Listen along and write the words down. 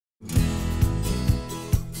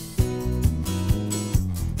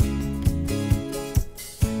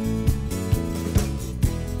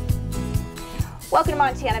Welcome to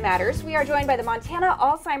Montana Matters. We are joined by the Montana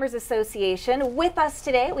Alzheimer's Association. With us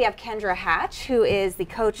today, we have Kendra Hatch, who is the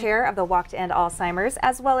co-chair of the Walk to End Alzheimer's,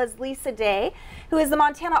 as well as Lisa Day, who is the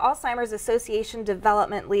Montana Alzheimer's Association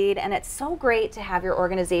Development Lead. And it's so great to have your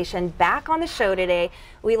organization back on the show today.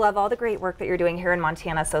 We love all the great work that you're doing here in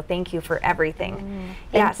Montana, so thank you for everything.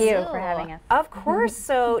 Thank you for having us. Of course.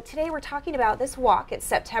 So today we're talking about this walk. It's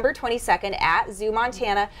September 22nd at Zoo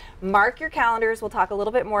Montana. Mark your calendars. We'll talk a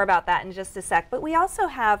little bit more about that in just a sec. But we also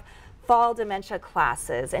have fall dementia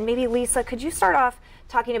classes. And maybe, Lisa, could you start off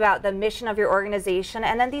talking about the mission of your organization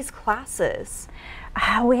and then these classes?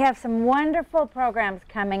 We have some wonderful programs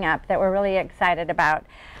coming up that we're really excited about.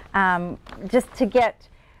 Just to get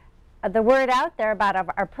the word out there about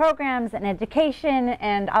our programs and education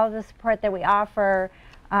and all the support that we offer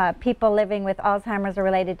people living with Alzheimer's or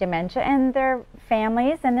related dementia and their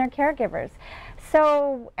families and their caregivers.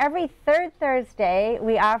 So every third Thursday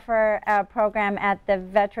we offer a program at the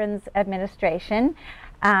Veterans Administration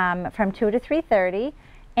from 2 to 3:30.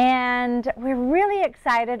 And we're really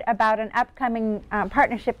excited about an upcoming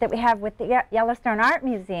partnership that we have with the Yellowstone Art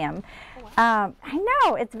Museum. I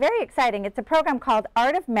know, it's very exciting. It's a program called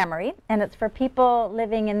Art of Memory, and it's for people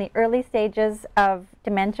living in the early stages of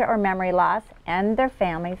dementia or memory loss and their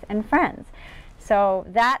families and friends. So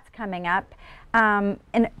that's coming up.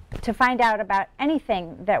 And to find out about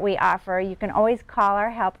anything that we offer, you can always call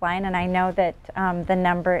our helpline, and I know that the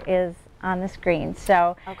number is on the screen.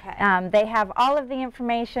 So they have all of the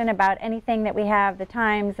information about anything that we have, the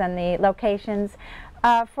times and the locations.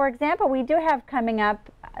 For example, we do have coming up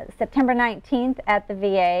September 19th at the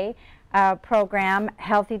VA program,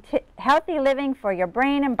 Healthy Living for Your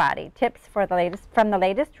Brain and Body, tips for from the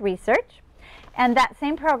latest research. And that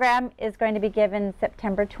same program is going to be given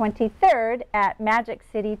September 23rd at Magic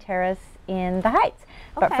City Terrace in the Heights.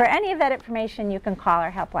 But for any of that information, you can call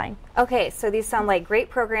our helpline. Okay, so these sound like great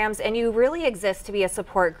programs, and you really exist to be a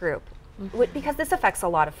support group because this affects a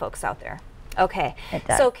lot of folks out there. Okay, it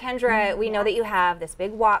does. So Kendra, we know that you have this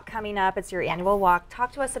big walk coming up. It's your annual walk.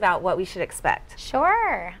 Talk to us about what we should expect.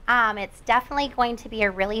 Sure. It's definitely going to be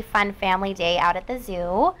a really fun family day out at the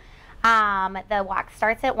zoo. The walk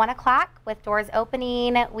starts at 1 o'clock with doors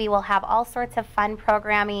opening. We will have all sorts of fun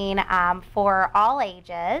programming for all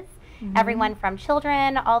ages, everyone from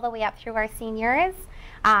children all the way up through our seniors.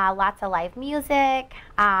 Lots of live music,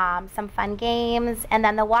 some fun games, and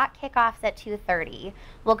then the walk kickoffs at 2:30.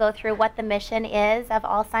 We'll go through what the mission is of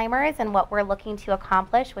Alzheimer's and what we're looking to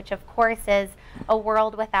accomplish, which of course is a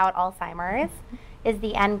world without Alzheimer's. Is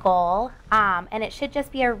the end goal, and it should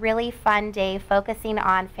just be a really fun day focusing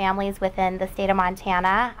on families within the state of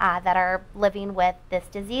Montana that are living with this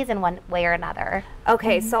disease in one way or another.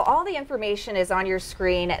 Okay, so all the information is on your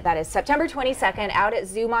screen. That is September 22nd out at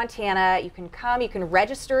Zoo Montana. You can come, you can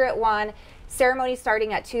register at 1, ceremony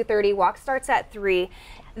starting at 2:30, walk starts at 3.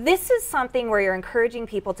 This is something where you're encouraging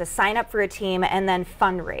people to sign up for a team and then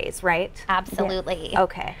fundraise, right? Absolutely. Yes.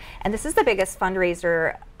 Okay, and this is the biggest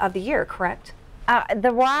fundraiser of the year, correct?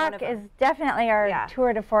 The walk is definitely our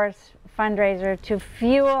tour de force fundraiser to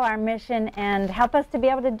fuel our mission and help us to be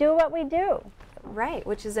able to do what we do. Right,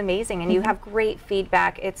 which is amazing, and you have great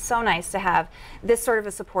feedback. It's so nice to have this sort of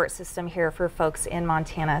a support system here for folks in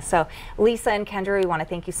Montana. So Lisa and Kendra, we want to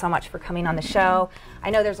thank you so much for coming on the show. I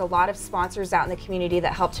know there's a lot of sponsors out in the community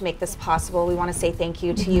that help to make this possible. We want to say thank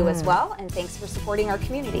you to you as well, and thanks for supporting our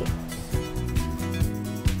community.